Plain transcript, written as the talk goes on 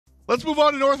Let's move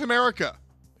on to North America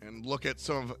and look at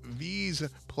some of these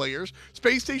players.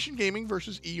 Spacestation Gaming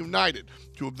versus eUnited,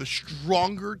 two of the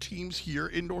stronger teams here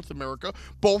in North America.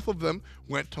 Both of them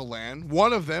went to LAN.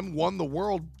 One of them won the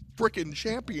world frickin'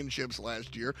 championships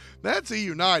last year. That's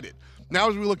eUnited. Now,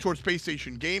 as we look towards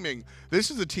Spacestation Gaming,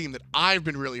 this is a team that I've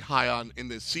been really high on in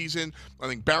this season. I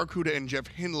think BaRRaCCuDDa and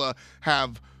JeffHindla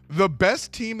have the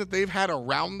best team that they've had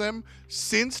around them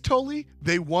since Tolly.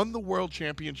 They won the world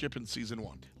championship in Season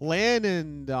 1. LAN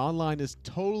and online is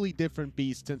totally different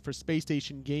beasts, and for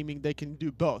Spacestation Gaming, they can do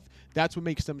both. That's what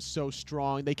makes them so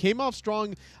strong. They came off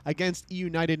strong against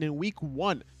eUnited in Week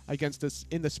 1, against us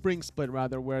in the spring split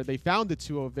rather, where they found the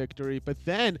 2-0 victory. But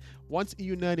then once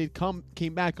eUnited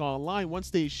came back online, once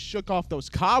they shook off those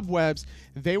cobwebs,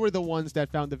 they were the ones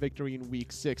that found the victory in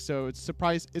Week 6. So it's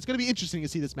going to be interesting to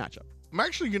see this matchup. I'm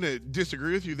actually going to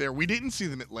disagree with you there. We didn't see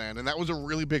them at LAN, and that was a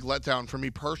really big letdown for me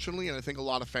personally, and I think a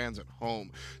lot of fans at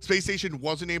home. Spacestation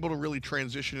wasn't able to really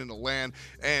transition into LAN,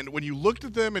 and when you looked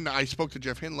at them, and I spoke to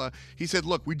JeffHindla, he said,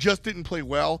 look, we just didn't play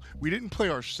well. We didn't play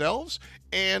ourselves,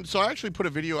 and so I actually put a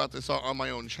video out this on my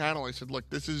own channel. I said, look,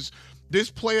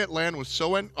 this play at LAN was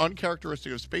so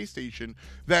uncharacteristic of Spacestation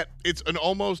that it's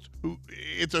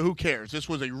a who cares. This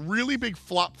was a really big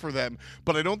flop for them,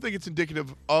 but I don't think it's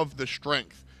indicative of the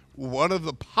strength. One of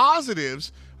the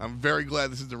positives, I'm very glad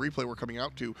this is the replay we're coming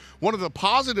out to, one of the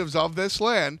positives of this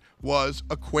LAN was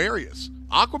Aquarius.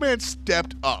 Aquaman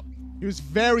stepped up. He was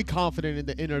very confident in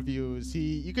the interviews.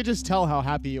 You could just tell how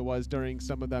happy he was during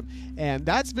some of them. And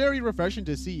that's very refreshing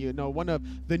to see. You know, one of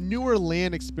the newer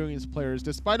LAN experienced players,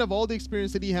 despite of all the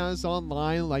experience that he has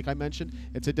online, like I mentioned,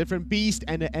 it's a different beast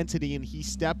and an entity, and he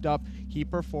stepped up, he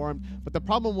performed. But the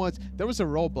problem was there was a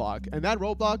roadblock, and that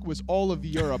roadblock was all of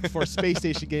Europe for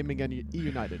Spacestation Gaming and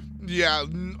eUnited. Yeah,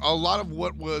 a lot of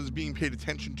what was being paid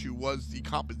attention to was the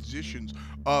compositions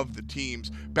of the teams.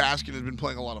 Baskin has been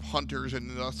playing a lot of hunters, and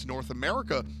thus North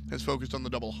America has focused on the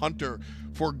double hunter,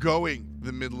 foregoing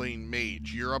the mid lane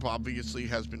mage. Europe obviously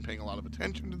has been paying a lot of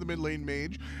attention to the mid lane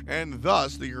mage, and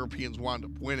thus the Europeans wound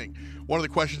up winning. One of the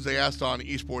questions they asked on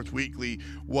Esports Weekly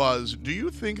was, do you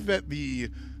think that the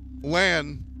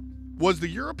LAN, was the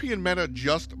European meta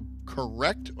just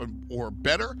correct or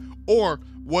better, or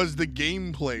was the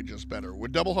gameplay just better?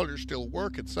 Would double hunter still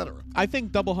work, etc.? I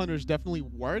think double hunters definitely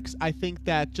works. I think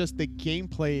that just the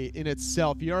gameplay in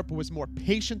itself, Europe was more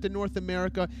patient than North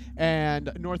America,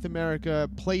 and North America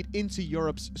played into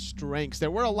Europe's strengths.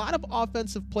 There were a lot of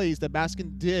offensive plays that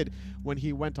Baskin did when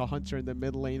he went to hunter in the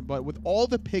mid lane, but with all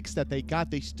the picks that they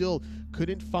got, they still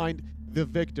couldn't find the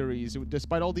victories,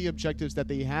 despite all the objectives that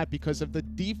they had, because of the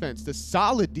defense, the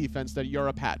solid defense that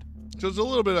Europe had. So it's a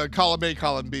little bit of column A,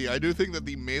 column B. I do think that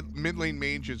the mid lane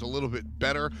mage is a little bit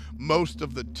better most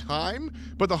of the time,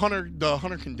 but the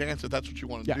hunter can dance if that's what you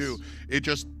want to do.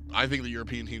 I think the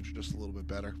European teams are just a little bit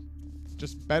better.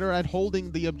 Just better at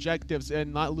holding the objectives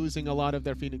and not losing a lot of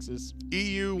their phoenixes.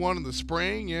 EU won in the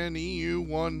spring, and EU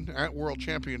won at World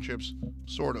Championships,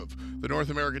 sort of. The North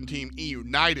American team,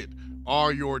 eUnited,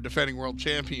 are your defending world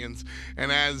champions,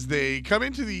 and as they come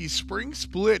into the spring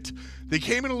split, they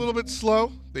came in a little bit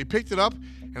slow. They picked it up,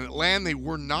 and at LAN they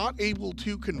were not able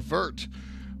to convert.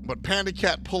 But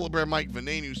PandaCat, PolarBearMike,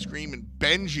 Venenu, Screammmmm, and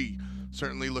Benji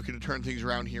certainly looking to turn things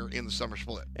around here in the summer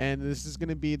split. And this is going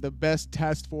to be the best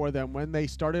test for them. When they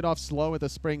started off slow at the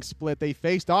spring split, they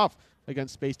faced off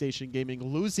against Spacestation Gaming,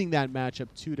 losing that matchup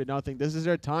 2-0. This is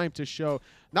their time to show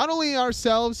not only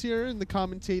ourselves here in the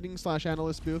commentating /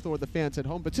 analyst booth or the fans at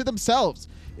home, but to themselves,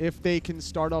 if they can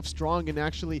start off strong and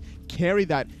actually carry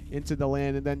that into the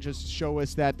LAN, and then just show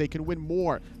us that they can win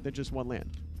more than just one LAN.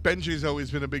 Benji's always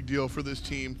been a big deal for this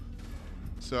team.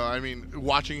 So, I mean,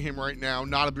 watching him right now,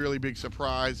 not a really big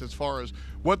surprise as far as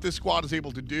what this squad is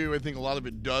able to do. I think a lot of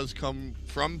it does come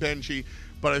from Benji,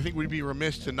 but I think we'd be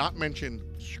remiss to not mention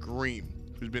Screammmmm,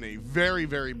 who's been a very,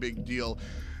 very big deal.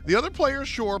 The other players,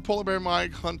 sure,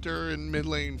 PolarBearMike, Hunter, and mid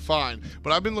lane, fine.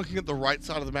 But I've been looking at the right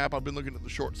side of the map. I've been looking at the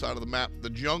short side of the map.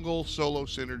 The jungle solo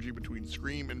synergy between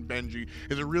Screammmmm and Benji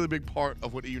is a really big part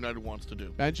of what eUnited wants to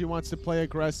do. Benji wants to play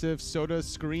aggressive, so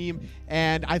does Screammmmm,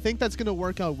 and I think that's going to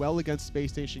work out well against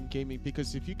Spacestation Gaming,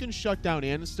 because if you can shut down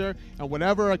andinster and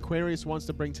whatever Aquarius wants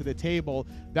to bring to the table,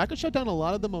 that could shut down a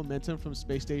lot of the momentum from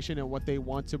Spacestation and what they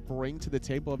want to bring to the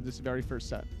table of this very first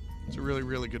set. It's a really,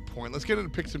 really good point. Let's get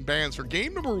into picks and bans. For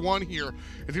game number 1 here,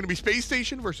 it's going to be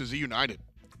Spacestation versus eUnited.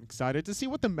 Excited to see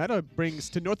what the meta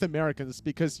brings to North Americans,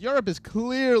 because Europe is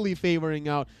clearly favoring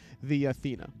out the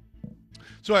Athena.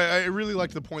 So I really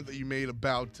liked the point that you made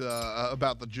about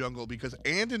the jungle, because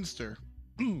andinster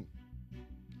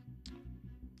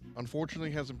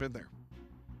unfortunately hasn't been there.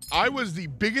 I was the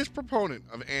biggest proponent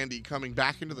of Andy coming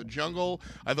back into the jungle.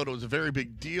 I thought it was a very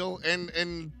big deal,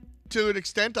 and to an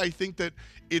extent, I think that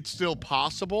it's still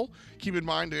possible. Keep in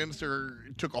mind,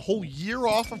 andinster took a whole year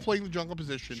off of playing the jungle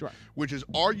position, which is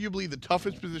arguably the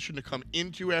toughest position to come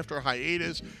into after a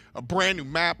hiatus, a brand new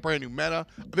map, brand new meta.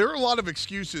 There are a lot of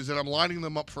excuses, and I'm lining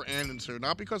them up for andinster,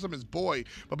 not because I'm his boy,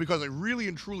 but because I really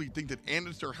and truly think that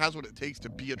andinster has what it takes to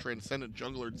be a transcendent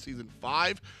jungler in Season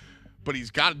 5, but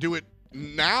he's got to do it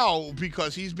now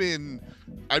because he's been,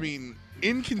 I mean,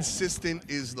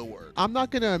 inconsistent is the word. I'm not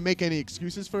going to make any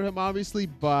excuses for him, obviously,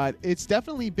 but it's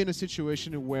definitely been a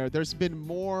situation where there's been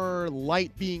more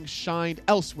light being shined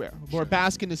elsewhere, where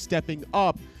Baskin is stepping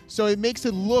up. So it makes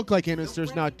it look like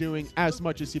andinster's not doing as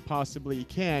much as he possibly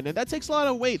can. And that takes a lot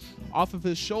of weight off of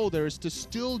his shoulders to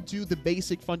still do the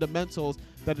basic fundamentals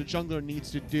that a jungler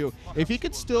needs to do. If he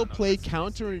could still play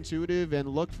counterintuitive and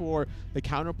look for the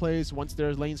counterplays once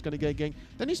their lane's going to get ganked,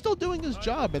 then he's still doing his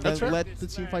job, and then let the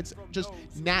team fights just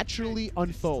naturally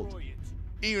unfold.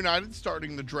 eUnited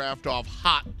starting the draft off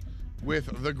hot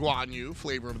with the Guan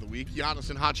flavor of the week. Janus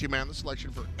and Hachiman, the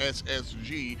selection for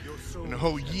SSG. And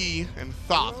Ho-Yi and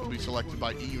Thoth will be selected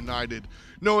by eUnited.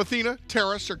 No Athena,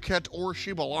 Terra, Serket, or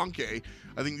Shibalanke.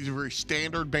 I think these are very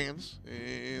standard bans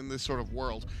in this sort of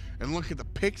world. And look at the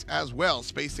picks as well.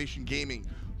 Spacestation Gaming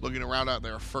looking to round out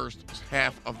their first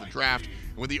half of the draft.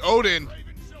 And with the Odin,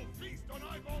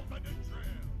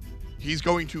 he's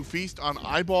going to feast on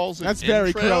eyeballs and That's very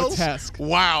entrails. grotesque.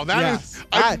 Wow, that is.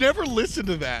 I've never listened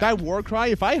to that. That war cry,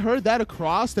 if I heard that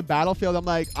across the battlefield, I'm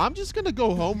like, I'm just going to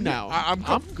go home now.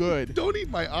 I'm good. Don't eat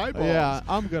my eyeballs. Yeah,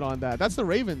 I'm good on that. That's the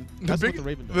Raven. That's what the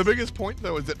Raven does. The biggest point,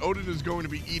 though, is that Odin is going to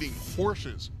be eating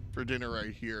horses for dinner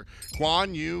right here.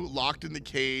 Guan Yu locked in the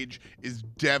cage is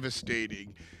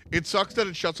devastating. It sucks that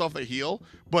it shuts off the heal,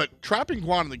 but trapping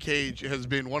Guan in the cage has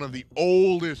been one of the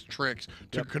oldest tricks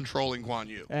to controlling Guan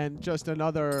Yu. And just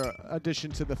another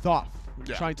addition to the Thoth.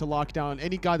 Trying to lock down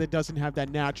any guy that doesn't have that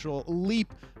natural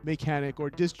leap mechanic or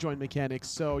disjoint mechanic,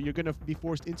 so you're going to be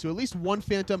forced into at least one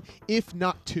Phantom, if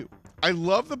not two. I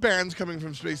love the bans coming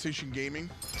from Spacestation Gaming.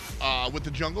 With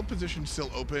the jungle position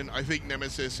still open, I think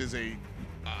Nemesis is a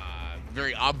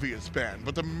very obvious ban,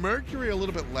 but the Mercury a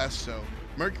little bit less so.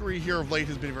 Mercury here of late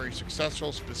has been very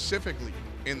successful, specifically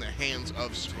in the hands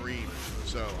of Screammmmm.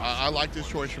 So I like this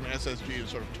choice from SSG to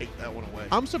sort of take that one away.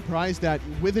 I'm surprised that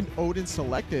with an Odin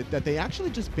selected, that they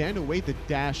actually just banned away the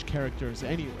dash characters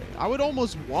anyway. I would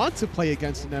almost want to play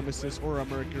against a Nemesis or a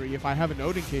Mercury if I have an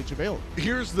Odin cage available.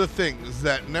 Here's the thing, is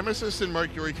that Nemesis and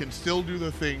Mercury can still do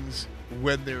the things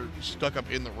when they're stuck up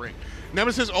in the ring.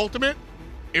 Nemesis ultimate,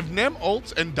 if Nem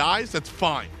ults and dies, that's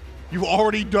fine. You've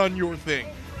already done your thing.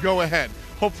 Go ahead.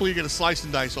 Hopefully you get a slice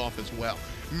and dice off as well.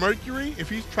 Mercury, if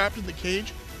he's trapped in the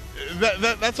cage,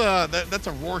 that's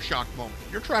a Rorschach moment.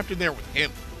 You're trapped in there with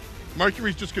him.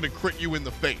 Mercury's just going to crit you in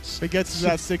the face. It gets to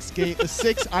that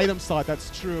six item slot,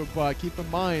 that's true, but keep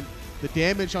in mind, the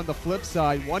damage on the flip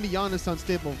side, one Janus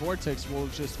Unstable Vortex will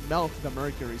just melt the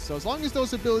Mercury. So as long as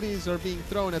those abilities are being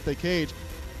thrown at the cage,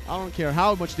 I don't care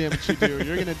how much damage you do,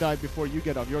 you're going to die before you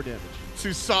get off your damage.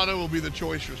 Susano will be the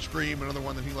choice for Screammmmm, another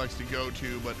one that he likes to go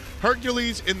to. But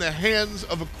Hercules in the hands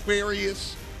of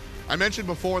Aquarius. I mentioned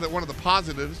before that one of the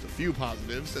positives, the few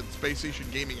positives, that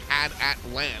Spacestation Gaming had at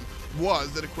LAN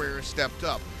was that Aquarius stepped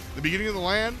up. The beginning of the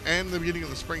LAN and the beginning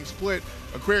of the spring split,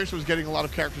 Aquarius was getting a lot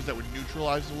of characters that would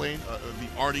neutralize the lane.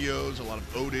 The Artios, a lot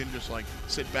of Odin, just like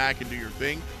sit back and do your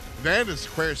thing. Then as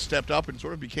Aquarius stepped up and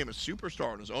sort of became a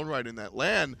superstar in his own right in that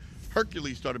LAN,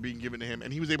 Hercules started being given to him,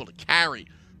 and he was able to carry.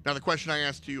 Now, the question I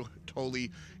asked you, Toli,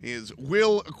 is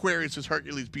will Aquarius'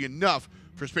 Hercules be enough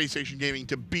for Spacestation Gaming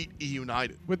to beat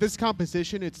eUnited? With this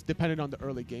composition, it's dependent on the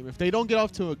early game. If they don't get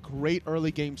off to a great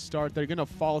early game start, they're going to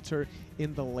falter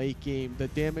in the late game. The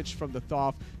damage from the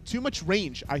Thoth, too much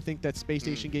range, I think that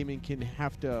Spacestation Gaming can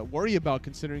have to worry about,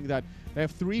 considering that they have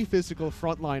 3 physical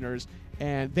frontliners,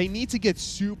 and they need to get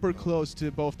super close to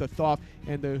both the Thoth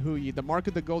and the Hui. The Mark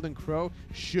of the Golden Crow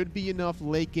should be enough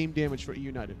late game damage for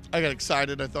eUnited. I got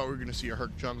excited. I thought we were going to see a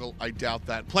Herc jungle. I doubt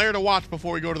that. Player to watch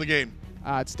before we go to the game.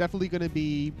 It's definitely going to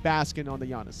be Baskin on the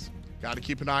Janus. Got to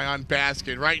keep an eye on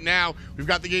Baskin. Right now, we've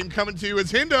got the game coming to you.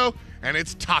 It's Hindo, and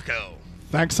it's Taco.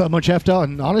 Thanks so much, FDAR.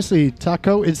 And honestly,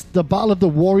 Taco, it's the battle of the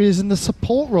warriors in the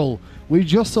support role. We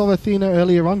just saw Athena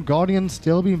earlier on. Guardian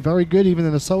still being very good, even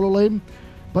in the solo lane.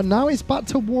 But now it's back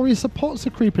to warrior supports are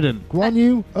creeping in.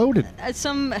 Guan, Odin.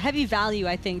 Some heavy value,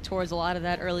 I think, towards a lot of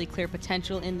that early clear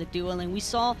potential in the dueling. We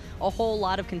saw a whole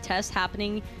lot of contests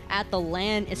happening at the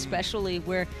LAN, especially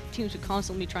where teams would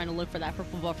constantly be trying to look for that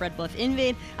purple buff, red buff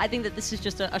invade. I think that this is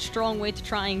just a strong way to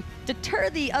try and deter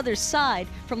the other side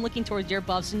from looking towards your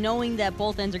buffs, knowing that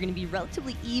both ends are going to be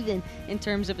relatively even in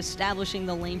terms of establishing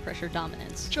the lane pressure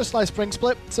dominance. Just like Spring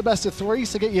Split, it's a best of 3,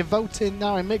 so get your vote in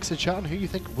now in Mixer Chat on who you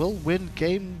think will win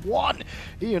Game 1.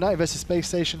 eUnited versus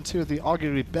Spacestation, 2 of the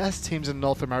arguably best teams in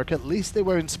North America. At least they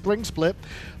were in Spring Split,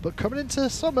 but coming into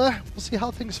summer, we'll see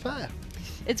how things fare.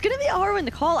 It's going to be a hard one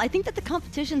to call. I think that the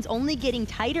competition's only getting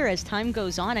tighter as time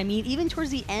goes on. I mean, even towards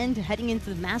the end, heading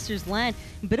into the Masters LAN,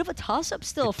 a bit of a toss-up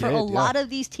still for a lot of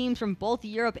these teams from both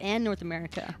Europe and North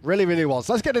America. Really, really was.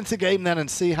 Let's get into game then and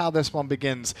see how this one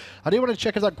begins. I do want to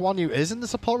check if that Guan is in the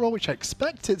support role, which I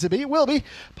expect it to be. It will be.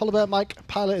 PolarBearMike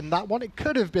piloting that one. It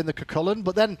could have been the Chulainn,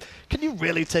 but then can you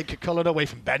really take Chulainn away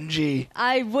from Benji?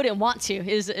 I wouldn't want to,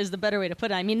 is the better way to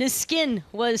put it. I mean, this skin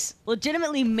was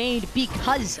legitimately made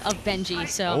because of Benji,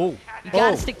 so you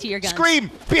gotta stick to your guns.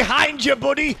 Scream! Behind you,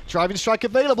 buddy! Driving strike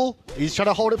available. He's trying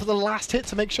to hold it for the last hit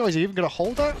to make sure he's even going to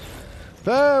hold that.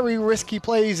 Very risky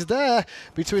plays there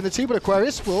between the two, but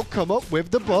Aquarius will come up with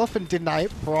the buff and deny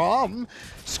it from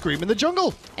Scream in the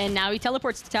jungle. And now he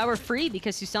teleports the tower free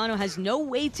because Susano has no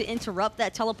way to interrupt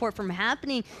that teleport from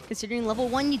happening. Considering level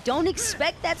 1, you don't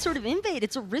expect that sort of invade.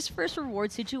 It's a risk versus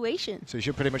reward situation. So he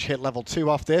should pretty much hit level 2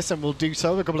 off this, and we'll do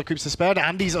so. A couple of creeps to spare.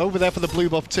 Andy's over there for the blue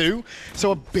buff too. So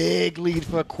a big lead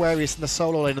for Aquarius in the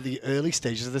solo lane at the early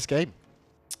stages of this game.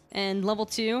 And level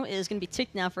 2 is going to be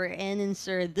ticked now for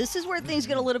andinster. This is where things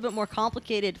get a little bit more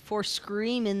complicated for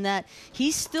Scream in that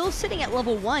he's still sitting at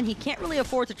level 1. He can't really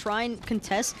afford to try and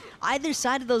contest either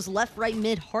side of those left, right,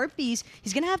 mid harpies.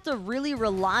 He's going to have to really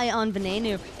rely on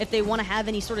Venenu if they want to have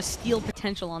any sort of steal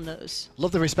potential on those.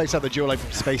 Love the respect out the duo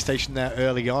from Space Station there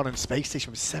early on, and Space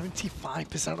Station was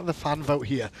 75% of the fan vote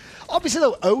here. Obviously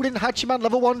though, Odin, Hachiman,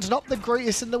 level 1's not the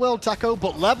greatest in the world, Taco,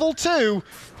 but level 2,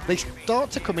 they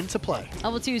start to come into play.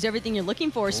 Level 2 is everything you're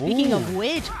looking for. Speaking of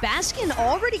which, Baskin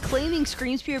already claiming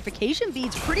Scream's purification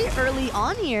beads pretty early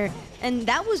on here, and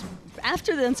that was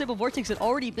after the Unstable Vortex had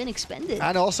already been expended.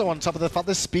 And also on top of the fact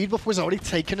the speed buff was already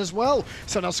taken as well.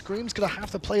 So now Scream's going to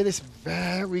have to play this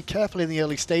very carefully in the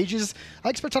early stages. I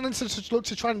expect andinster to look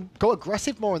to try and go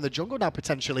aggressive more in the jungle now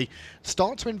potentially.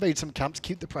 Start to invade some camps,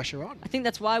 keep the pressure on. I think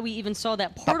that's why we even saw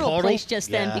that portal placed just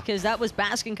then, because that was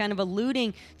Baskin kind of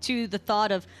alluding to the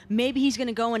thought of maybe he's going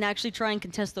to go and actually try and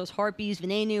contest those harpies.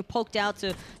 Venenu poked out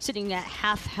to sitting at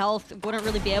half health, wouldn't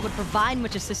really be able to provide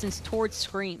much assistance towards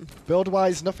Scream.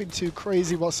 Build-wise, nothing too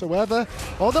crazy whatsoever.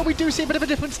 Although we do see a bit of a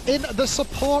difference in the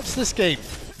supports this game.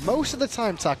 Most of the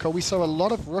time, Taco, we saw a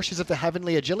lot of rushes of the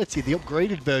Heavenly Agility, the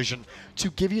upgraded version,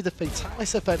 to give you the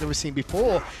Fatalis effect that we've seen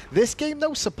before. This game,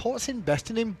 though, supports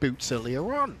investing in boots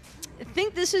earlier on. I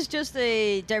think this is just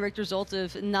a direct result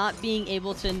of not being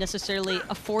able to necessarily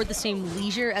afford the same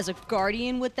leisure as a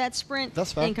Guardian with that sprint.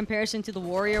 That's fair. In comparison to the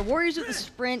Warrior. Warriors with the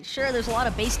sprint, sure, there's a lot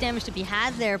of base damage to be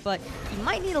had there, but you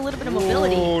might need a little bit of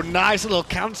mobility. Oh, nice little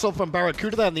cancel from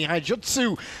BaRRaCCuDDa and the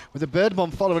Haijutsu with the Bird Bomb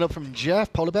following up from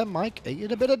Jeff. PolarBearMike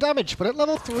ate a bit of damage, but at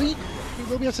level 3, he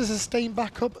will be able to sustain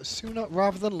back up sooner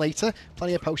rather than later.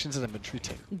 Plenty of potions in inventory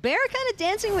too. Bear kind of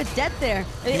dancing with death there,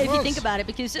 if you think about it,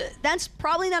 because that's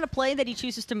probably not a play that he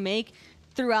chooses to make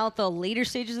throughout the later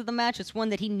stages of the match. It's one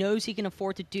that he knows he can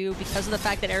afford to do because of the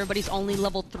fact that everybody's only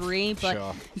level 3. But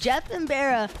Sure. Jeff and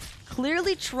BaRRA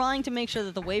clearly trying to make sure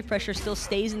that the wave pressure still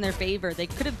stays in their favor. They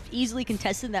could have easily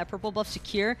contested that purple buff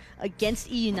secure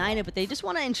against eUnited, but they just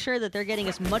want to ensure that they're getting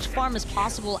as much farm as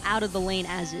possible out of the lane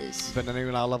as is.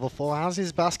 Venenu now level 4, as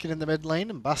is Baskin in the mid lane,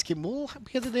 and Baskin will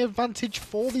get the advantage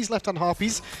for these left-hand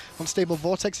harpies. Unstable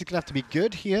Vortex is going to have to be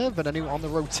good here. Venenu on the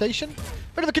rotation.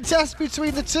 Bit of a contest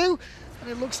between the two. And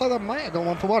it looks like that might have gone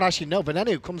 1-for-1. Actually, no,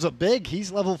 Venenu comes up big.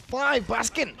 He's level 5.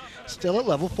 Baskin still at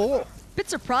level 4. Bit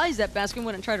surprised that Baskin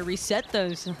wouldn't try to reset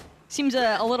those. Seems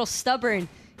a little stubborn,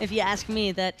 if you ask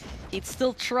me, that he'd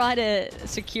still try to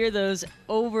secure those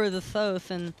over the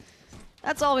Thoth, and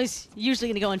that's always usually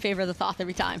going to go in favor of the Thoth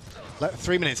every time.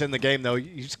 3 minutes in the game, though,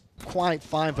 he's quite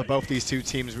fine for both these two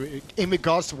teams. In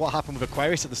regards to what happened with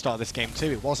Aquarius at the start of this game, too,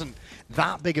 it wasn't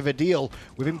that big of a deal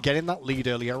with him getting that lead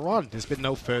earlier on. There's been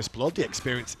no first blood. The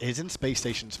experience is in Space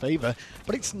Station's favor,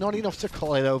 but it's not enough to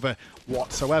call it over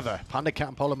whatsoever. PandaCat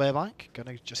and PolarBearMike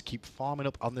going to just keep farming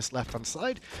up on this left-hand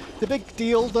side. The big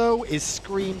deal, though, is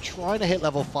Scream trying to hit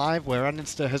level 5, where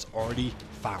andinster has already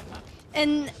found that.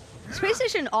 And Space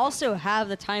Station also have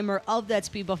the timer of that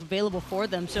speed buff available for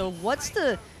them, so what's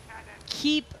to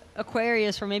keep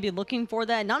Aquarius for maybe looking for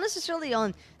that, not necessarily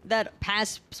on that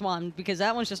pass spawn, because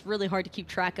that one's just really hard to keep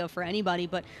track of for anybody,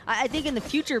 but I think in the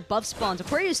future buff spawns,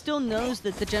 Aquarius still knows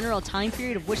that the general time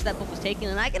period of which that buff was taken,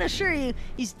 and I can assure you,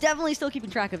 he's definitely still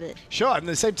keeping track of it. Sure, and at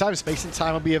the same time, Space and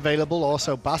Time will be available.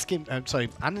 Also, Baskin,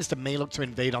 andinster may look to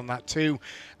invade on that too.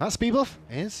 That speed buff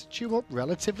is due up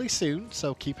relatively soon,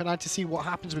 so keep an eye to see what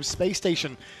happens with Space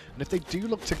Station. And if they do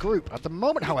look to group. At the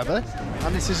moment, however,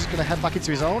 andinster is going to head back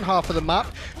into his own half of the map.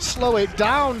 Slow it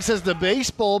down, says the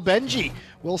baseball. Benji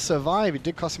will survive. It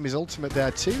did cost him his ultimate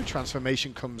there too.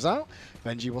 Transformation comes out.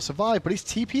 Benji will survive, but his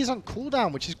TP is on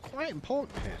cooldown, which is quite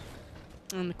important here.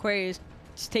 And Aquarius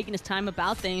is taking his time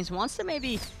about things, wants to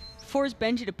maybe force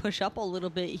Benji to push up a little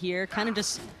bit here, kind of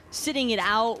just sitting it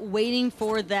out, waiting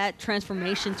for that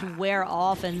transformation to wear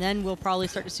off, and then we'll probably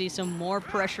start to see some more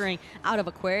pressuring out of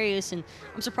Aquarius. And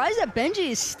I'm surprised that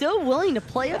Benji is still willing to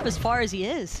play up as far as he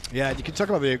is. Yeah, and you can talk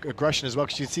about the aggression as well,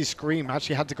 because you see Screammm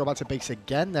actually had to go back to base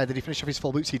again there. Did he finish off his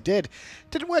full boots? He did.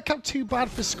 Didn't work out too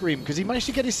bad for Screammm, because he managed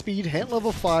to get his speed, hit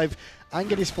level 5, and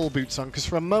get his full boots on, because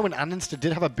for a moment andinster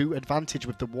did have a boot advantage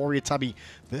with the Warrior Tabby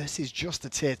versus just the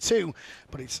tier 2,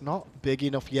 but it's not big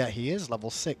enough yet. He is level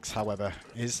 6, however,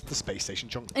 is the Space Station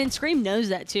jungle. And Screammm knows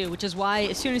that too, which is why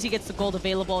as soon as he gets the gold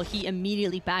available, he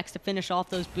immediately backs to finish off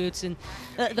those boots. And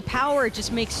the power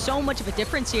just makes so much of a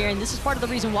difference here, and this is part of the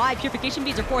reason why Purification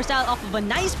Beads are forced out off of a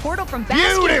nice portal from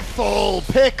Baskin. Beautiful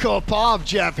pickup of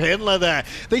JeffHindla there.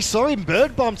 They saw him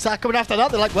bird bomb tackle, and after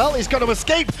that they're like, well, he's got to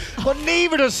escape, but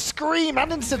neither does Screammm.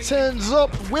 andinster turns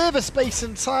up with a Space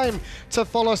and Time to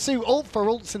follow suit. Ult for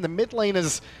ults in the mid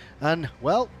laners. And,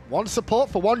 well, one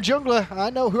support for one jungler. I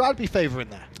know who I'd be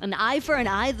favoring there. An eye for an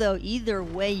eye, though, either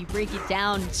way you break it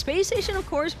down. Space Station, of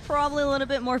course, probably a little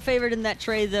bit more favored in that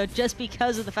trade, though, just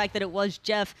because of the fact that it was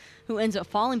Jeff who ends up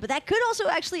falling. But that could also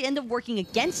actually end up working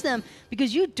against them,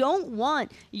 because you don't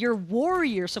want your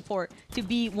warrior support to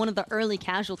be one of the early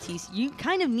casualties. You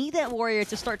kind of need that warrior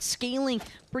to start scaling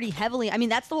pretty heavily. I mean,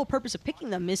 that's the whole purpose of picking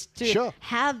them, is to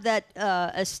have that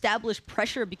established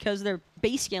pressure, because their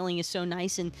base scaling is so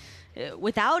nice. And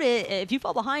without it, if you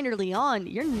fall behind early on,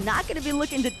 you're not going to be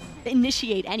looking to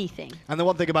initiate anything. And the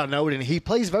one thing about Odin, he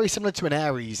plays very similar to an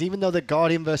Ares, even though the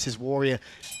Guardian versus Warrior,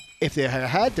 if they're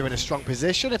ahead, they're in a strong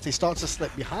position. If they start to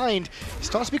slip behind, it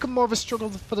starts to become more of a struggle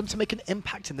for them to make an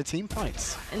impact in the team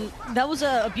fights. And that was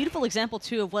a beautiful example,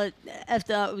 too, of what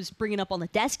Efta was bringing up on the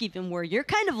desk, even, where you're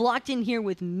kind of locked in here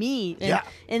with me.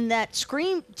 And that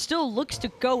Screammm still looks to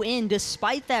go in,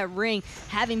 despite that ring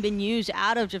having been used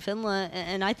out of JeffHindla.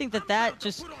 And I think that that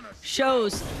just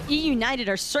shows eUnited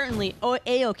are certainly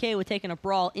A-okay with taking a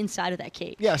brawl inside of that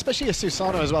cage. Yeah, especially a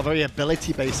Susano as well, very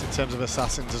ability-based in terms of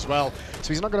assassins as well. So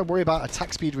he's not going to worry about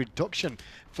attack speed reduction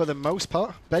for the most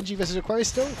part. Benji versus Aquarius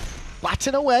still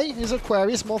batting away. Is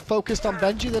Aquarius more focused on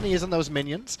Benji than he is on those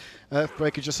minions?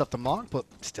 Breaker just off the mark, but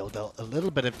still dealt a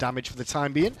little bit of damage for the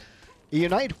time being.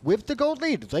 eUnited with the gold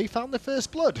lead. They found the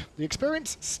first blood. The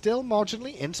experience still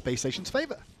marginally in Space Station's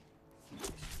favor.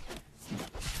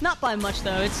 Not by much,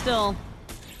 though. It's still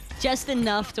just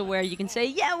enough to where you can say,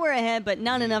 yeah, we're ahead, but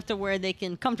not enough to where they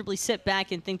can comfortably sit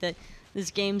back and think that this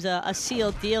game's a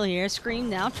sealed deal here. Screammm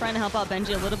now trying to help out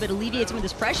Benji a little bit, alleviate some of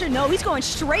this pressure. No, he's going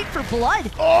straight for blood.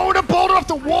 Oh, the boulder off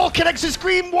the wall connects to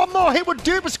Screammm. One more hit would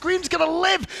do it, but Scream's going to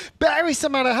live. Bury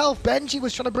some amount of health. Benji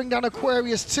was trying to bring down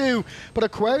Aquarius too, but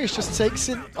Aquarius just takes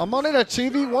it. I'm on it, a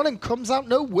 2v1, and comes out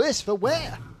no worse for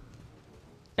wear.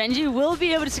 Benji will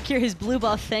be able to secure his blue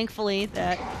buff, thankfully.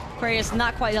 That Aquarius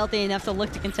not quite healthy enough to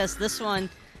look to contest this one.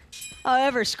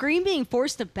 However, Screammm being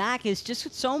forced to back is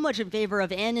just so much in favor of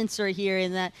andinster here,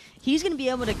 in that he's going to be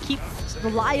able to keep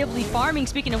reliably farming.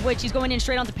 Speaking of which, he's going in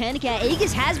straight onto PandaCat.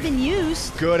 Aegis has been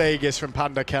used. Good Aegis from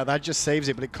PandaCat. That just saves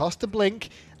it, but it cost a blink.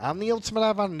 And the ultimate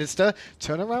of andinster.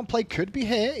 Turnaround play could be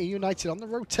here. eUnited on the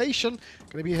rotation.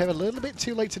 Going to be here a little bit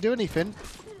too late to do anything.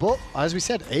 But, as we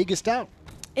said, Aegis down.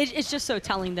 It's just so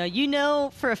telling, though. You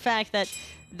know for a fact that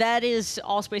that is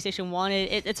all Space Station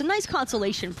wanted. It's a nice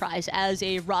consolation prize as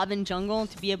a Ravana jungle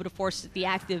to be able to force the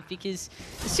active, because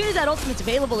as soon as that ultimate's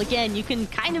available again, you can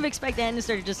kind of expect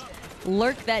andinster to just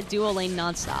lurk that dual lane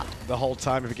nonstop. The whole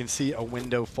time, if you can see a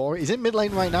window for it. He's in mid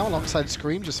lane right now alongside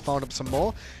Screammm, just found up some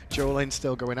more. Chulainn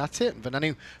still going at it.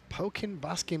 Venenu poking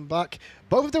Baskin back.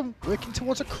 Both of them working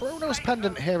towards a Chronos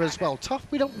pendant here as well. Thoth,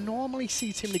 we don't normally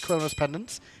see too many Chronos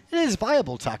pendants. It is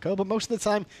viable, Taco, but most of the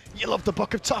time, you love the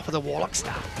Book of Thoth or the Warlock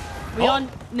staff. We all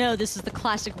know this is the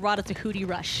classic BaRRaCCuDDa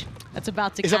rush. That's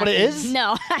about to Is that what it is?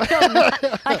 No, I don't know.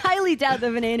 I highly doubt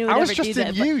that Venenu would ever do that. I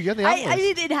was you. You're the I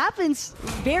mean, it happens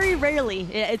very rarely.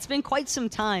 It's been quite some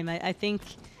time. I think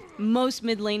most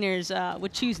mid laners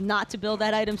would choose not to build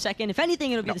that item second. If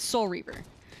anything, it'll be the Soul Reaver.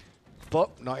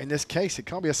 But not in this case. It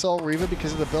can't be a Soul Reaver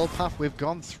because of the build path we've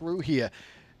gone through here.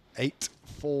 8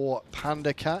 for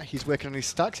PandaCat. He's working on his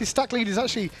stacks. His stack lead is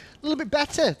actually a little bit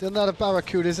better than that of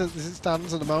BaRRaCCuDDa's as it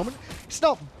stands at the moment. It's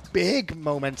not big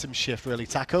momentum shift really,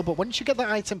 Taco, but once you get that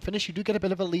item finish, you do get a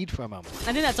bit of a lead for a moment.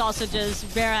 I think that's also just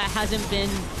BaRRa hasn't been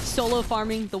solo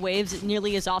farming the waves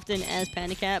nearly as often as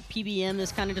PandaCat. PBM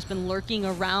has kind of just been lurking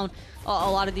around a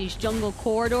lot of these jungle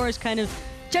corridors, kind of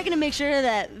checking to make sure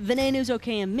that Venenu's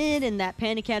okay in mid and that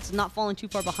PandaCat's not falling too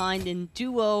far behind in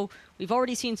duo. We've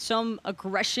already seen some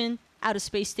aggression out of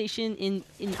Space Station in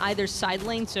either side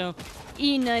lane, so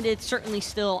eUnited certainly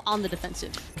still on the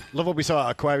defensive. Love what we saw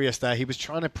at Aquarius there. He was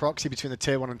trying to proxy between the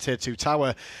Tier 1 and Tier 2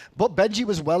 tower, but Benji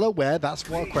was well aware that's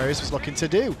what Aquarius was looking to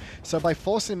do. So by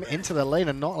forcing him into the lane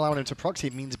and not allowing him to proxy,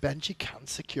 it means Benji can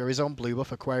secure his own blue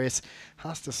buff. Aquarius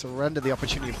has to surrender the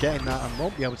opportunity of getting that and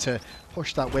won't be able to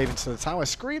push that wave into the tower.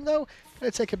 Scream, though,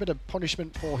 going to take a bit of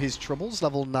punishment for his troubles.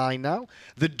 Level 9 now.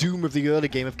 The doom of the early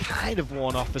game have kind of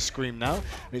worn off for Scream now, and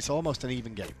it's almost an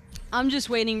even game. I'm just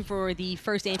waiting for the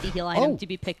first anti-heal item to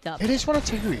be picked up. It is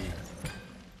Ratatouille.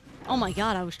 Oh my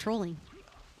god, I was trolling.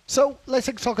 So let's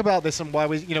talk about this and why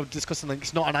we're discussing like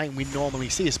it's not an item we normally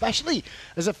see, especially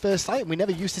as a first item. We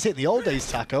never used to see it in the old days,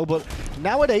 Taco, but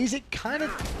nowadays it kind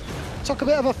of took a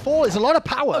bit of a fall. It's a lot of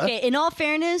power. Okay, in all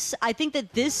fairness, I think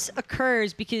that this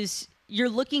occurs because you're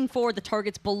looking for the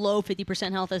targets below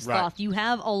 50% health as Thoth. You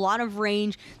have a lot of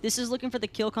range. This is looking for the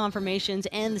kill confirmations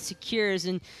and the secures.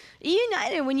 And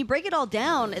eUnited, when you break it all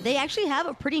down, they actually have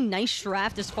a pretty nice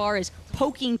draft as far as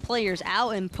poking players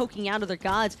out and poking out of their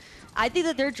gods. I think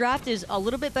that their draft is a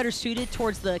little bit better suited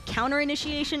towards the counter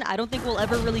initiation. I don't think we'll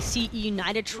ever really see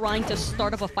eUnited trying to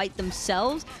start up a fight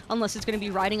themselves unless it's going to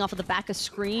be riding off of the back of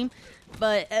Scream.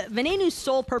 But Venenu's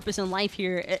sole purpose in life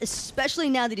here, especially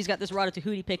now that he's got this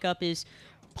BaRRaCCuDDa pickup, is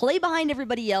play behind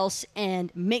everybody else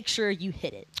and make sure you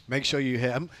hit it. Make sure you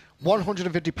hit him.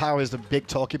 150 power is the big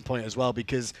talking point as well,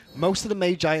 because most of the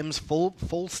mage items full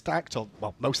stacked, or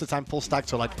well, most of the time full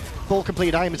stacked, or like full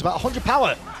complete item is about 100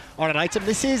 power on an item.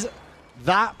 This is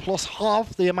that plus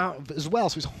half the amount as well,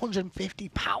 so it's 150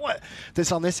 power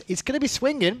that's on this. It's going to be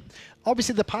swinging.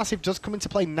 Obviously, the passive does come into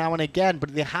play now and again,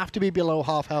 but they have to be below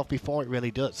half health before it really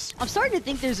does. I'm starting to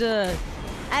think there's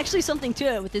actually something to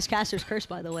it with this caster's curse,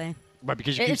 by the way. Right,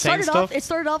 because you keep saying stuff? It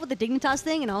started off with the Dignitas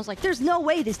thing, and I was like, there's no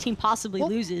way this team possibly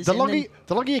loses. The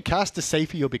longer you cast, the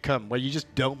safer you'll become, where you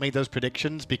just don't make those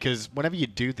predictions, because whenever you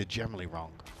do, they're generally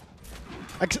wrong.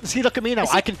 See, look at me now.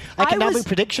 I can now make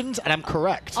predictions, and I'm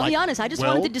correct. I'll be honest, I just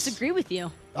wanted to disagree with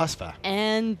you. That's fair.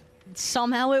 And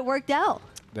somehow it worked out.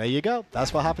 There you go.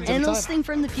 That's what happens every time. Endless thing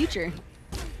from the future.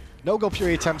 No Gold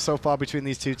Fury attempts so far between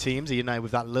these two teams. eUnited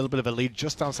with that little bit of a lead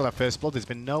just outside that first blood. There's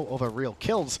been no other real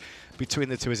kills between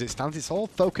the two as it stands. It's all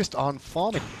focused on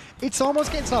farming. It's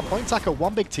almost getting to that point, like a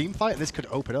one big team fight, and this could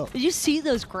open up. Did you see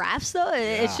those graphs, though?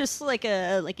 Yeah. It's just like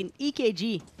an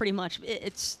EKG, pretty much.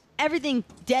 It's everything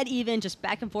dead even, just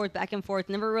back and forth,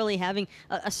 never really having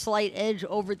a slight edge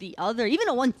over the other. Even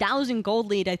a 1,000 gold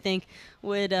lead, I think,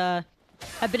 would have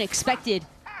been expected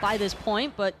by this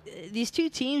point, but these two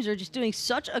teams are just doing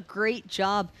such a great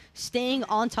job staying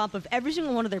on top of every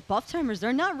single one of their buff timers.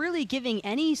 They're not really giving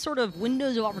any sort of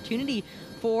windows of opportunity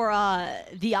for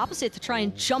the opposite to try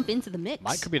and jump into the mix.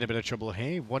 Mike could be in a bit of trouble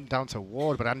here. One down to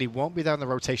Ward, but Andy won't be there in the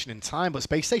rotation in time. But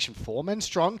Space Station, 4 men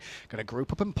strong, going to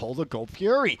group up and pull the Gold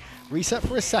Fury. Reset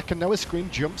for a second. Noah Scream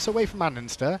jumps away from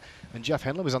andinster, and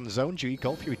JeffHindla was on the zone duty.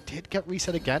 Gold Fury did get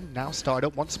reset again, now started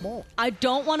up once more. I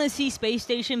don't want to see Space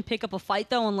Station pick up a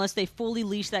fight, though, unless they fully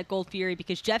leash that Gold Fury,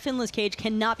 because JeffHindla's cage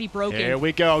cannot be broken. Here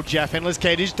we go. JeffHindla's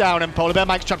cage is down, and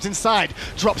PolarBearMike's trapped inside.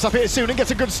 Drops up here soon and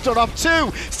gets a good stun off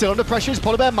too. Still under pressure is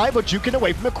PolarBearMike, but juking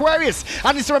away from Aquarius.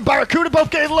 Andinster and BaRRaCCuDDa both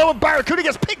getting low, and BaRRaCCuDDa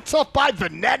gets picked off by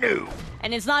Venenu.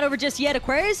 And it's not over just yet.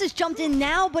 Aquarius has jumped in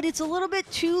now, but it's a little bit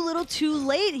too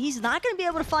late. He's not going to be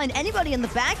able to find anybody in the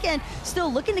back end.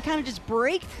 Still looking to kind of just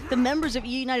break the members of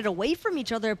eUnited away from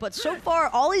each other. But so far,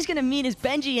 all he's going to meet is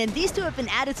Benji, and these two have been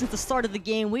added since the start of the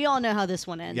game. We all know how this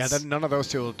one ends. Yeah, then none of those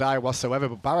two will die whatsoever,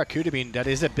 but BaRRaCCuDDa being dead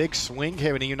is a big swing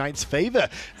here in eUnited's favor.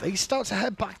 They start to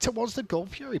head back towards the Gold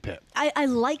Fury pit. I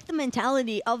like the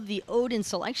mentality of the Odin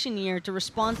selection here to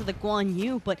respond to the Guan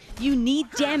Yu, but you need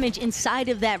damage inside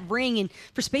of that ring, and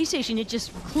for Space Station, it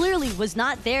just clearly was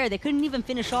not there. They couldn't even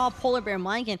finish off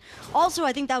PolarBearMike, and also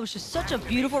I think that was just such a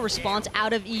beautiful response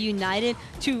out of eUnited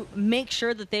to make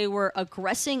sure that they were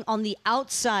aggressing on the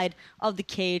outside of the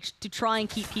cage to try and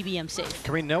keep PBM safe.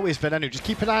 Can we notice Venenu? Just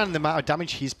keep an eye on the amount of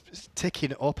damage he's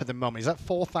ticking up at the moment. He's at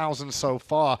 4,000 so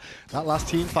far. That last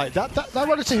team fight, that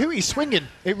Ratatouille swinging.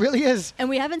 It really is. And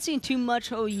we haven't seen too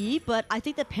much OE, but I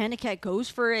think that PandaCat goes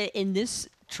for it in this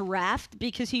draft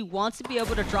because he wants to be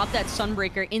able to drop that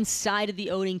Sunbreaker inside of the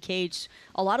Odin cage.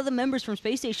 A lot of the members from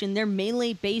Space Station, they're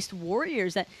melee-based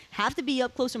warriors that have to be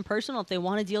up close and personal if they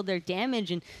want to deal their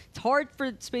damage, and it's hard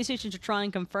for Space Station to try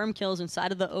and confirm kills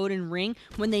inside of the Odin ring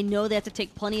when they know they have to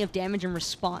take plenty of damage in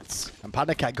response. And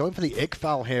PandaCat going for the Ick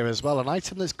Foul here as well, an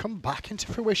item that's come back into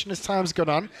fruition as time's gone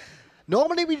on.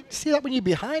 Normally we see that when you're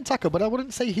behind, Taco, but I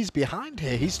wouldn't say he's behind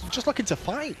here. He's just looking to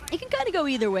fight. It can kind of go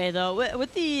either way, though.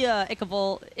 With the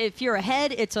Ickavol, if you're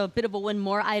ahead, it's a bit of a win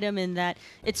more item in that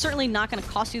it's certainly not going to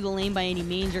cost you the lane by any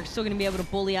means. You're still going to be able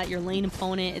to bully out your lane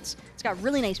opponent. It's got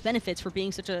really nice benefits for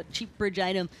being such a cheap bridge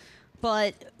item.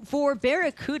 But for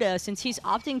BaRRaCCuDDa, since he's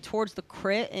opting towards the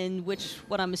crit, in which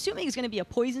what I'm assuming is going to be a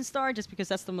Poison Star, just because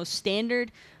that's the most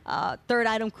standard third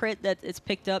item crit that it's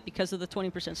picked up because of the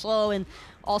 20% slow, and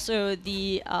also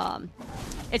the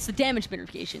it's the damage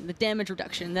mitigation, the damage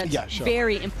reduction. That's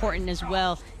very important as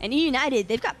well. And eUnited,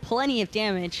 they've got plenty of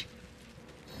damage.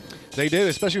 They do,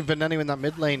 especially with Venenu in that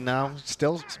mid lane now.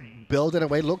 Still building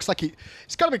away. Looks like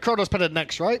it's got to be Kronos Panda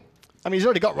next, right? I mean, he's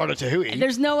already got Rod Tahuti.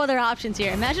 There's no other options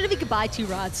here. Imagine if he could buy 2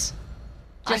 rods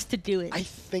just to do it. I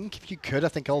think if you could, I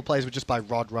think all players would just buy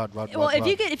rod. Well,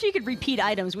 if you could repeat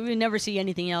items, we would never see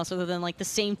anything else other than like the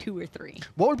same 2 or 3.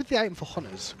 What would be the item for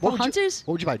hunters? For hunters?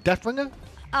 What would you buy? Deathbringer?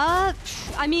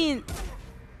 I mean,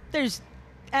 there's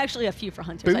actually a few for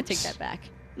hunters. Boots? I take that back.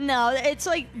 No, it's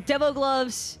like Devo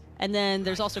gloves, and then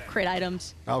there's also crit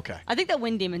items. Okay. I think that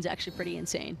Wind Demon's actually pretty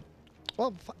insane.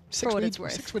 Well, for what it's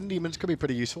worth. 6 Wind Demons could be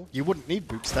pretty useful. You wouldn't need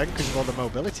boots then because of all the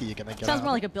mobility you're going to get. Sounds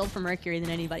more like a build for Mercury than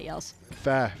anybody else.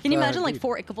 Fair. Can you imagine like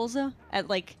 4 Ickavols though at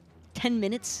like 10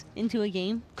 minutes into a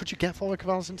game? Could you get 4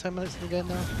 Ickavols in 10 minutes in the game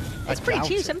now? It's pretty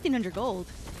cheap, 1,700 gold.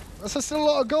 That's still a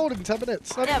lot of gold in 10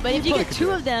 minutes. Yeah, but if you get 2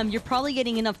 of them, you're probably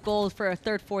getting enough gold for a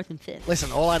 3rd, 4th, and 5th.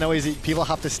 Listen, all I know is that people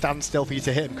have to stand still for you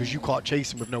to hit him because you can't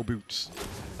chase him with no boots.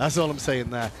 That's all I'm saying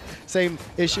there. Same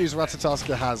issues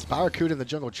BaRRaCCuDDa has. BaRRaCCuDDa in the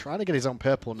jungle trying to get his own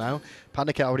purple now.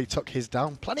 PandaCat already took his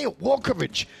down. Plenty of wall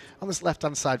coverage on this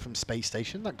left-hand side from Space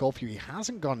Station. That Gold Fury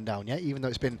hasn't gone down yet, even though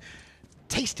it's been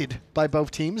tasted by both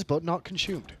teams, but not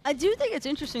consumed. I do think it's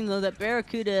interesting, though, that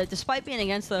BaRRaCCuDDa, despite being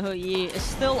against the Hou-Yi, is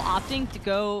still opting to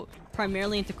go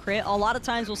primarily into crit. A lot of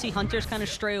times we'll see hunters kind of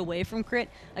stray away from crit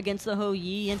against the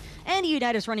Hou-Yi, and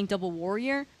eUnited is running double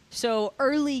warrior. So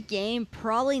early game,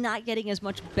 probably not getting as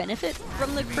much benefit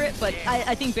from the crit, but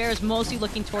I think Bear is mostly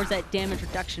looking towards that damage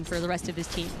reduction for the rest of his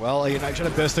team. Well, eUnited trying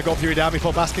to burst the Gold Fury down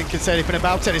before Baskin can say anything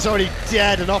about it. It's already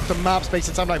dead and off the map. Space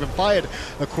and time not even fired.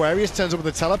 Aquarius turns up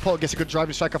with the teleport, gets a good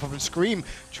driving strike off of him. Scream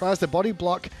tries the body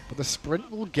block, but the sprint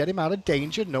will get him out of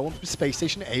danger. No one from Space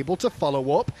Station able to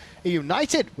follow up.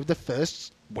 eUnited with the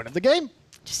first win of the game.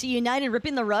 Just eUnited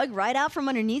ripping the rug right out from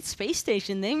underneath Space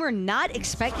Station. They were not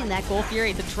expecting that Gold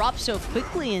Fury to drop so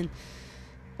quickly, and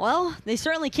well, they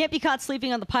certainly can't be caught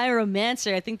sleeping on the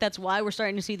Pyromancer. I think that's why we're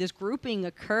starting to see this grouping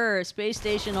occur. Space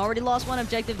Station already lost 1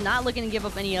 objective, not looking to give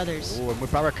up any others. Oh, and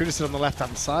with BaRRaCCuDDa sitting on the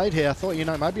left-hand side here, I thought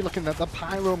eUnited might be looking at the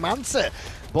Pyromancer.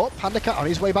 But PandaCat on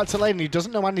his way back to lane, and he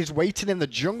doesn't know Andy's waiting in the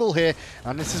jungle here.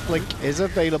 And this is Blink is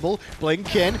available.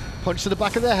 Blink in, punch to the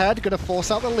back of the head, going to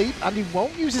force out the leap. And he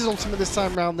won't use his ultimate this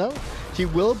time round, though. He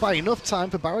will buy enough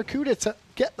time for BaRRaCCuDDa to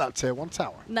get that tier 1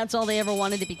 tower. And that's all they ever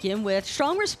wanted to begin with.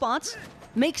 Strong response.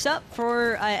 Makes up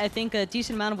for, I think, a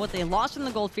decent amount of what they lost in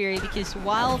the Gold Fury, because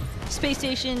while Space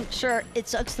Station, sure, it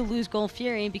sucks to lose Gold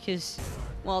Fury because,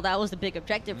 well, that was the big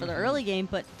objective for the early game,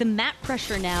 but the map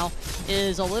pressure now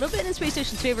is a little bit in Space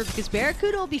Station's favor because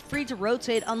BaRRaCCuDDa will be free to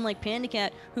rotate, unlike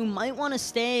PandaCat, who might want to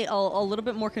stay a little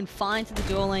bit more confined to the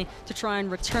dual lane to try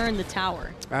and return the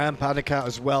tower. And PandaCat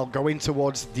as well, going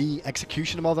towards the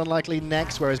execution more than likely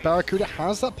next, whereas BaRRaCCuDDa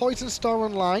has that Poison Star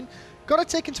online. Got to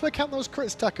take into account those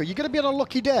crits, Taco. You're going to be on a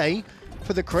lucky day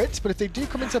for the crits, but if they do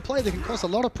come into play, they can cause a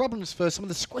lot of problems for some of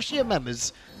the squishier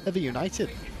members of eUnited.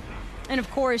 And of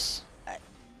course,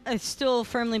 I still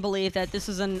firmly believe that this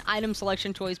is an item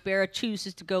selection choice BaRRa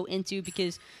chooses to go into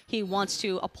because he wants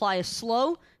to apply a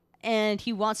slow, and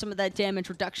he wants some of that damage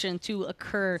reduction to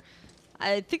occur.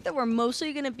 I think that we're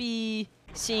mostly going to be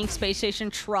seeing Space Station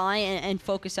try and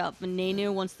focus out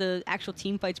Venenu once the actual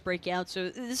team fights break out. So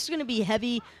this is going to be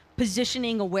heavy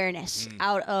positioning awareness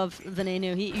out of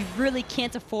Venenu. He really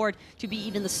can't afford to be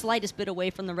even the slightest bit away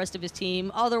from the rest of his team.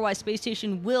 Otherwise, Space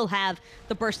Station will have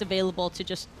the burst available to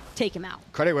just take him out.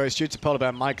 Credit where it's due to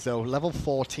PolarBearMike, though. Level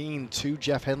 14 to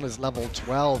JeffHindla's level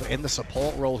 12 in the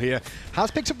support role here. Has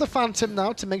picked up the Phantom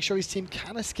now to make sure his team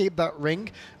can escape that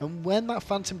ring. And when that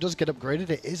Phantom does get upgraded,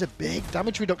 it is a big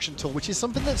damage reduction tool, which is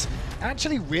something that's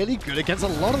actually really good against a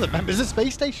lot of the members of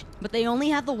Space Station. But they only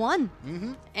have the one.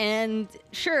 And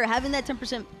sure, sure, having that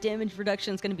 10% damage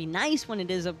reduction is going to be nice when it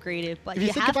is upgraded, but If you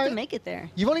you think have about to it, make it there.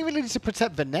 You've only really need to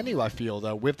protect Venenu, I feel,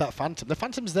 though, with that Phantom. The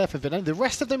Phantom's there for Venenu. The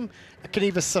rest of them can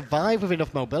either survive with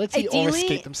enough mobility or Ideally,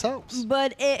 escape themselves.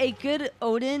 But a good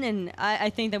Odin, and I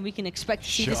think that we can expect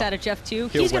to see this Sure. out of Jeff too.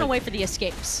 He'll He's going to wait. wait for the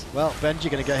escapes. Well, Benji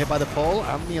going to get hit by the pole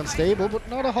and the unstable, but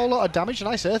not a whole lot of damage. A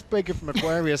nice Earthbreaker from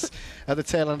Aquarius at the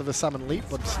tail end of the Salmon Leap,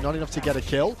 but not enough to get a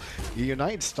kill.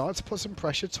 eUnited starts to put some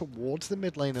pressure towards the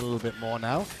mid lane a little bit more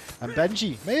now. And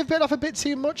Benji may have bit off a bit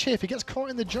too much here. If he gets caught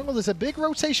in the jungle, there's a big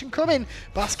rotation coming.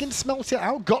 Baskin smelt it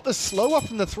out, got the slow up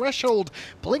from the threshold.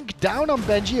 Blink down on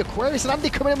Benji. Aquarius and Andy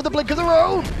coming in with a blink of their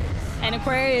own. And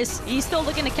Aquarius, he's still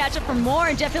looking to catch up for more,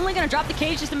 and JeffHindla going to drop the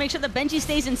cage just to make sure that Benji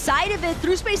stays inside of it.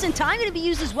 Through space and time going to be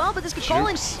used as well, but this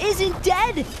Chulainn isn't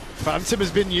dead. Phantom has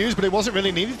been used, but it wasn't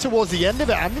really needed towards the end of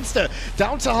it. Andinster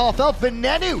down to half health.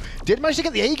 Venenu did manage to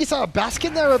get the Aegis out of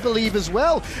Baskin there, I believe, as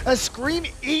well. As Scream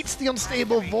eats the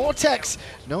unstable Vortex.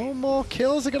 No more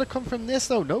kills are going to come from this,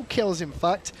 though. No kills, in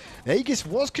fact. Aegis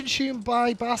was consumed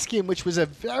by Baskin, which was a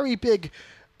very big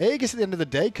Aegis at the end of the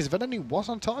day, because Venenu was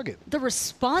on target. The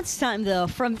response time, though,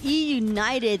 from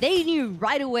eUnited, they knew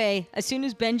right away, as soon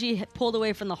as Benji had pulled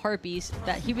away from the Harpies,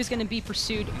 that he was going to be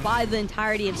pursued by the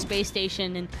entirety of Space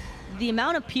Station. And the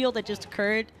amount of peel that just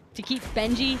occurred to keep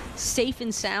Benji safe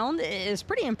and sound is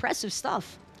pretty impressive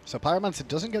stuff. So Pyromancer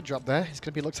doesn't get dropped there. He's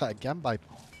going to be looked at again by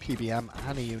PBM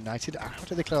and eUnited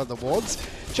after they clear out the wards.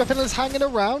 JeffHindla's hanging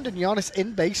around and Janus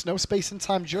in base. No space and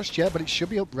time just yet, but it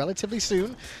should be up relatively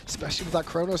soon, especially with that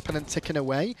Chronos pennant ticking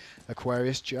away.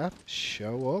 Aquarius, Jeff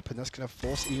show up, and that's going to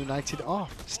force eUnited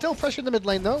off. Still pressure in the mid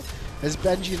lane, though, as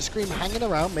Benji and Scream hanging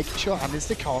around, making sure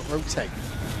andinster can't rotate.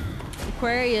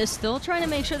 Aquarius still trying to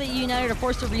make sure that eUnited are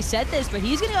forced to reset this, but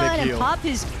he's going to go Big ahead and heal. pop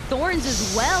his thorns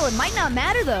as well. It might not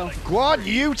matter, though. Guan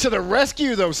Yu to the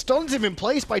rescue, though. Stuns him in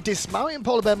place by dismounting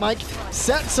PolarBearMike.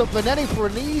 Sets up Venenu for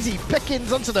an easy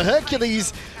pickings onto the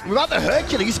Hercules. Without the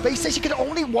Hercules, Space Station can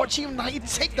only watch United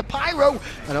take the Pyro.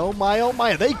 And oh my,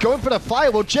 are they going for the fire?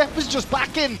 Well, Jeff was just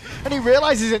back in, and he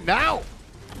realizes it now.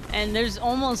 And there's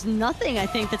almost nothing, I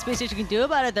think, that Space Station can do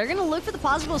about it. They're going to look for the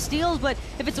possible steals, but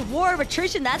if it's a war of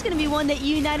attrition, that's going to be one that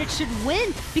eUnited should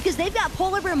win, because they've got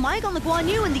PolarBearMike on the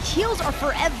Guan Yu, and the heals are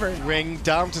forever. Ring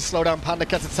down to slow down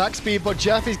PandaCat's attack speed, but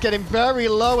Jeff is getting very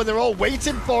low, and they're all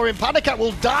waiting for him. PandaCat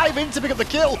will dive in to pick up the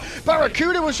kill.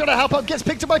 BaRRaCCuDDa was trying to help out, gets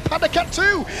picked up by PandaCat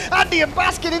too. Andy and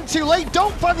Baskin in too late,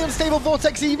 don't find the unstable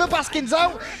Vortex either. Baskin's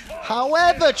out.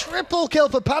 However, triple kill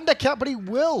for PandaCat, but he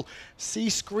will see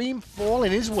Scream fall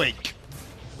in his wake.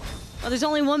 Well, there's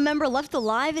only one member left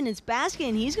alive, and it's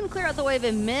Baskin. He's going to clear out the wave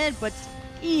in mid, but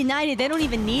eUnited, they don't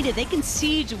even need it. They can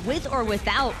siege with or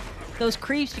without those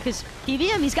creeps, because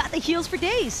PVM, he's got the heals for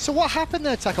days. So what happened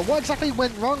there, Taka? What exactly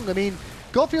went wrong? I mean,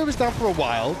 Golfio was down for a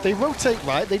while. They rotate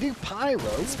right. They do Pyro.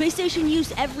 Space Station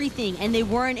used everything, and they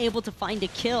weren't able to find a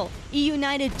kill.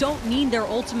 eUnited don't need their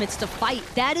ultimates to fight.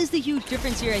 That is the huge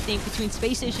difference here, I think, between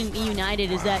Space Station and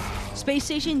eUnited, is that Space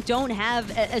Station don't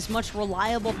have as much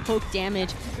reliable poke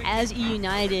damage as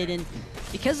eUnited, and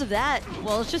because of that,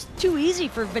 well, it's just too easy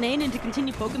for Venenu to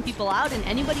continue poking people out, and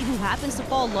anybody who happens to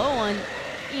fall low on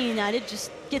eUnited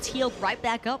just gets healed right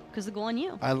back up because of Guan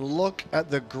Yu. And look at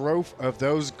the growth of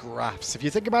those graphs. If you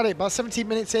think about it, about 17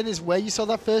 minutes in is where you saw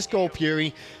that first Gold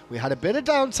Fury. We had a bit of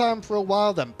downtime for a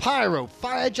while, then Pyro,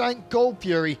 Fire Giant, Gold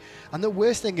Fury. And the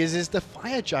worst thing is the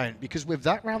Fire Giant, because with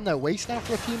that round their waist now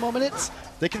for a few more minutes,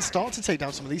 they can start to take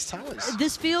down some of these towers.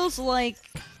 This feels like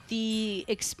the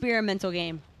experimental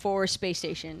game for Space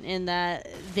Station, in that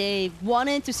they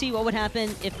wanted to see what would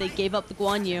happen if they gave up the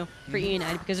Guan Yu for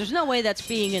eUnited, because there's no way that's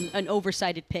being an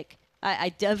oversighted pick. I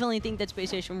definitely think that Space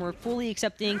Station were fully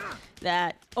accepting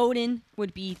that Odin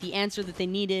would be the answer that they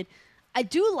needed. I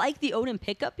do like the Odin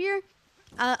pickup here.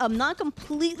 I'm not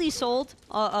completely sold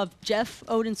of Jeff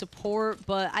Odin support,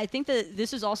 but I think that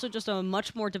this is also just a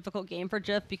much more difficult game for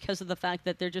Jeff because of the fact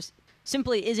that there just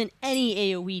simply isn't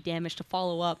any AoE damage to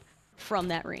follow up from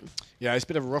that ring. Yeah, it's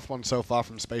been a rough one so far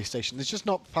from Space Station. It's just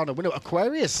not found a window.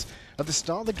 Aquarius, at the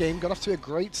start of the game, got off to a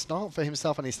great start for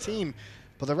himself and his team,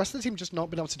 but the rest of the team just not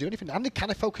been able to do anything. And they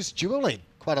kind of focused dueling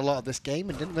quite a lot of this game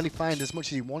and didn't really find as much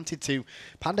as he wanted to.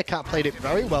 PandaCat played it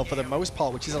very well for the most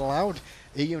part, which has allowed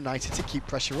eUnited to keep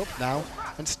pressure up now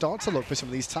and start to look for some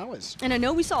of these towers. And I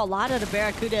know we saw a lot out of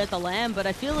BaRRaCCuDDa at the LAN, but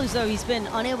I feel as though he's been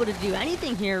unable to do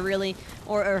anything here really,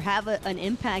 or have an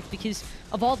impact because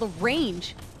of all the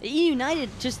range. eUnited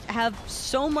just have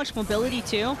so much mobility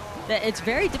too that it's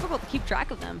very difficult to keep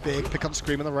track of them. Big pick on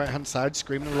Scream on the right-hand side.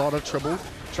 Scream in a lot of trouble.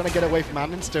 Trying to get away from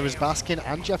andinster as Baskin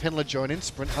and JeffHindla joining.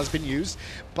 Sprint has been used.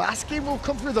 Baskin will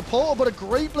come through the portal, but a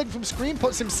great blink from Scream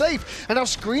puts him safe. And now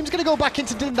Scream's going to go back in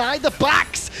to deny the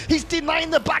backs. He's denying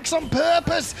the backs on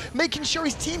purpose, making sure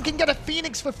his team can get a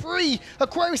Phoenix for free.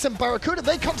 Aquarius and BaRRaCCuDDa,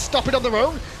 they can't stop it on their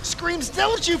own. Scream's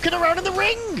still juking around in the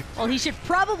ring. Well, he should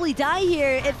probably die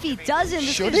here. If he doesn't,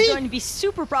 this is going to be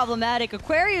super problematic.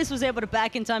 Aquarius was able to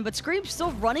back in time, but Scream's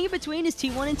still running in between his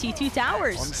T1 and T2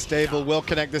 towers. Unstable will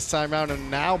connect this time round, and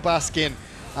now Baskin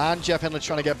and JeffHindla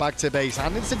trying to get back to base.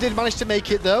 andinster did manage to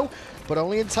make it though, but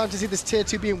only in time to see this tier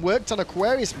 2 being worked on.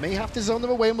 Aquarius may have to zone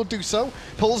them away and will do so.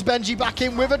 Pulls Benji back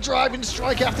in with a driving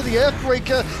strike after the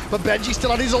Earthbreaker, but Benji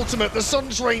still had his ultimate. The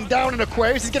sun's rained down and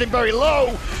Aquarius is getting very low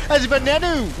as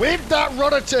Venenu with that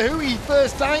Ratatouille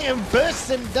first item bursts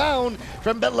him down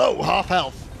from below half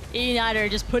health. eUnited are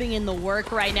just putting in the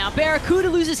work right now. BaRRaCCuDDa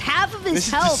loses half of his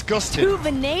health disgusting. to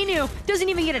Venenu. Doesn't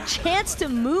even get a chance to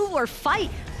move or fight.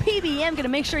 PBM gonna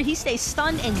make sure he stays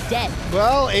stunned and dead.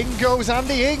 Well, in goes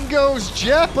Andy, in goes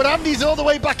Jeff, but Andy's all the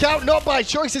way back out, not by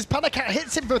choice, as PandaCat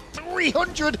hits him for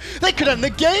 300. They could end the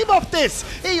game off this.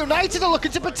 eUnited are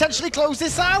looking to potentially close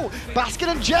this out. Baskin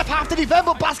and Jeff have to defend,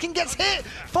 but Baskin gets hit,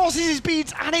 forces his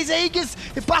beads and his Aegis.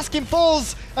 If Baskin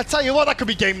falls, I tell you what, that could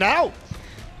be game now.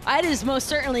 It is most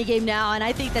certainly game now, and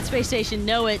I think that Spacestation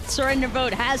know it. Surrender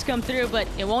vote has come through, but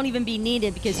it won't even be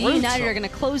needed because eUnited are going to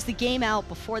close the game out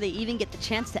before they even get the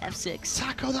chance to F6.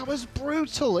 Taco, that was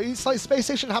brutal. It's like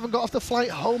Spacestation haven't got off the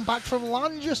flight home back from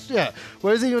land just yet.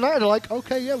 Whereas eUnited are like,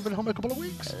 okay, yeah, we've been home a couple of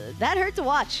weeks. That hurt to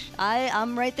watch.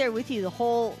 I'm right there with you, the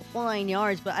whole 9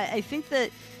 yards, but I think that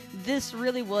this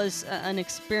really was an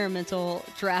experimental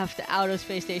draft out of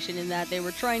Spacestation in that they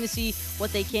were trying to see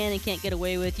what they can and can't get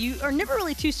away with. You are never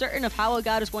really too certain of how a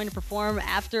god is going to perform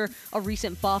after a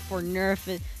recent buff or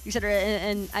nerf, etc.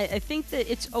 And I think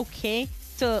that it's okay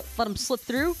to let them slip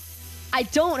through. I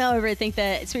don't, however, think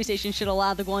that Spacestation should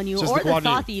allow the Guan Yu or the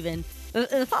Thoth even.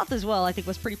 The Thoth as well, I think,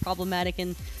 was pretty problematic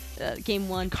in game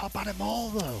 1. Can't ban them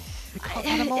all, though. Can't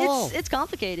ban them all. It's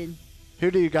complicated. Who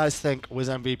do you guys think was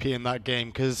MVP in that game?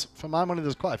 Because for my money,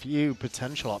 there's quite a few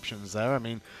potential options there. I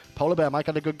mean, PolarBearMike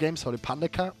had a good game, so did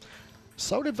PandaCat.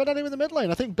 So did Venenu in the mid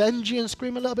lane. I think Benji and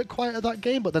Scream a little bit quiet at that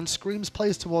game, but then Scream's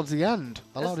plays towards the end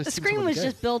allowed his team to win Scream the was game.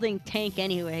 just building tank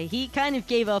anyway. He kind of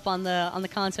gave up on the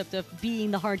concept of being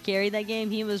the hard carry that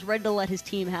game. He was ready to let his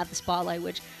team have the spotlight,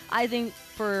 which I think,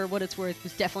 for what it's worth,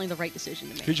 was definitely the right decision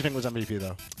to make. Who do you think was MVP,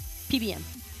 though? PBM.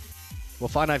 We'll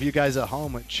find out if you guys at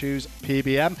home choose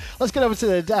PBM. Let's get over to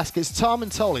the desk. It's Tom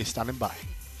and Tolly standing by.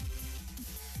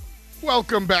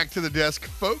 Welcome back to the desk,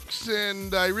 folks,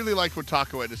 and I really liked what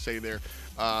Taco had to say there.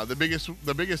 The biggest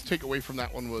takeaway from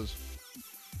that one was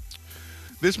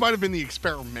this might have been the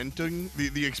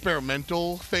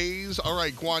experimental phase. All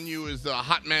right, Guan Yu is the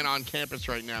hot man on campus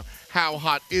right now. How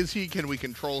hot is he? Can we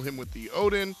control him with the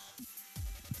Odin?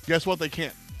 Guess what? They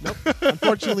can't. Nope,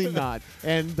 unfortunately not.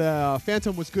 And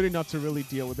Phantom was good enough to really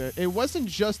deal with it. It wasn't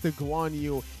just the Guan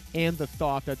Yu and the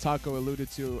Thoth that Taco alluded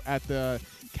to at the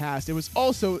cast. It was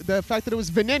also the fact that it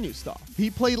was Venenu's Thoth. He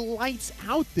played lights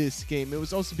out this game. It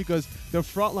was also because the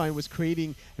front line was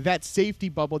creating that safety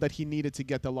bubble that he needed to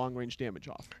get the long-range damage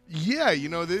off. Yeah, you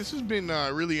know, this has been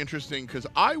really interesting because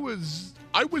I was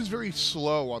very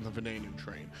slow on the Venenu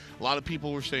train. A lot of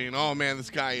people were saying, oh man,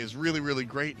 this guy is really, really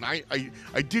great, and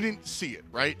I didn't see it,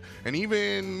 right? And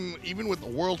even with the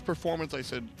Worlds performance, I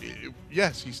said,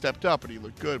 yes, he stepped up and he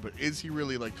looked good, but is he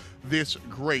really like this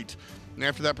great? And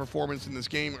after that performance in this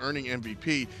game, earning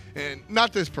MVP, and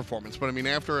not this performance, but I mean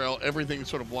after everything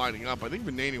sort of lining up, I think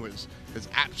Venenu has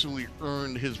absolutely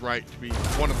earned his right to be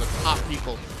one of the top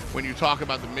people when you talk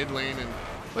about the mid lane. And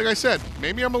like I said,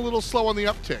 maybe I'm a little slow on the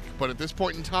uptick, but at this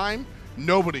point in time,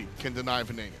 nobody can deny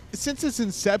Venenu. Since its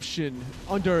inception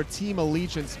under Team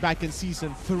Allegiance back in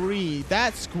Season 3,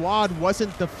 that squad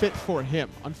wasn't the fit for him,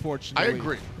 unfortunately. I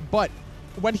agree. But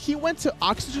when he went to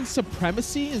Oxygen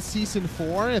Supremacy in Season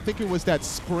 4, I think it was that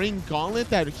Spring Gauntlet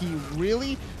that he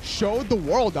really showed the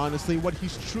world, honestly, what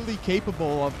he's truly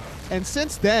capable of. And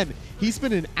since then, he's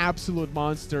been an absolute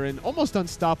monster and almost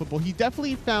unstoppable. He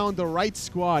definitely found the right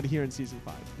squad here in Season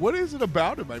 5. What is it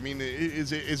about him? I mean,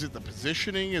 is it the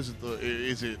positioning? Is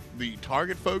it the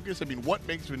target focus? I mean, what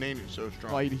makes Venenu so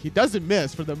strong? Well, he doesn't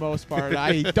miss for the most part.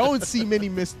 I don't see many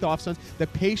missed Thoths. The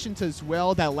patience as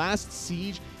well. That last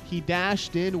siege, he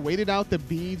dashed in, waited out the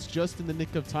beads just in the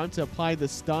nick of time to apply the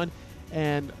stun.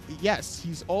 And yes,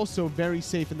 he's also very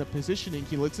safe in the positioning.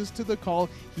 He listens to the call.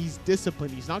 He's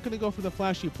disciplined. He's not going to go for the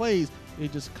flashy plays.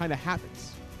 It just kind of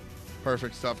happens.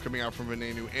 Perfect stuff coming out from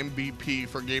Venenu. MVP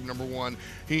for game number 1.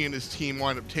 He and his team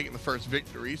wind up taking the first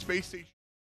victory. Spacestation.